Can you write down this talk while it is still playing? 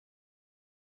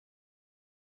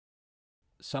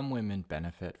Some women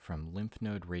benefit from lymph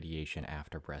node radiation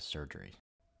after breast surgery.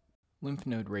 Lymph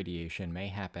node radiation may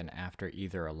happen after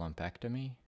either a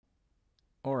lumpectomy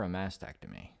or a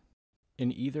mastectomy.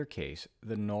 In either case,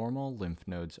 the normal lymph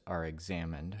nodes are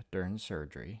examined during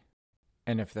surgery,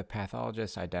 and if the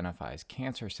pathologist identifies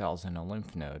cancer cells in a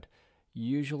lymph node,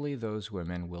 usually those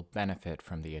women will benefit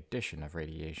from the addition of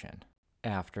radiation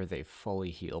after they've fully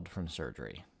healed from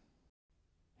surgery.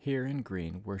 Here in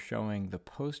green, we're showing the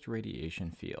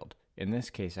post-radiation field, in this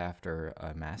case after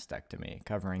a mastectomy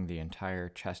covering the entire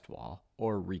chest wall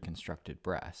or reconstructed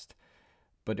breast,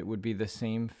 but it would be the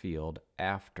same field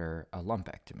after a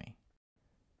lumpectomy.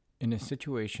 In a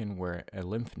situation where a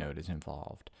lymph node is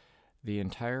involved, the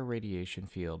entire radiation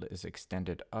field is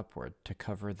extended upward to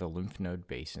cover the lymph node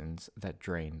basins that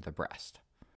drain the breast.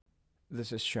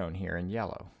 This is shown here in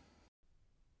yellow.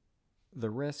 The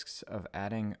risks of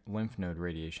adding lymph node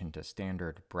radiation to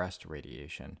standard breast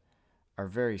radiation are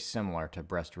very similar to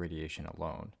breast radiation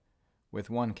alone, with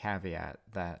one caveat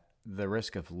that the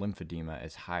risk of lymphedema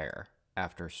is higher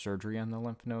after surgery on the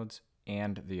lymph nodes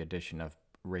and the addition of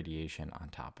radiation on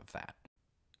top of that.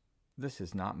 This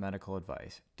is not medical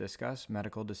advice. Discuss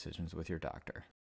medical decisions with your doctor.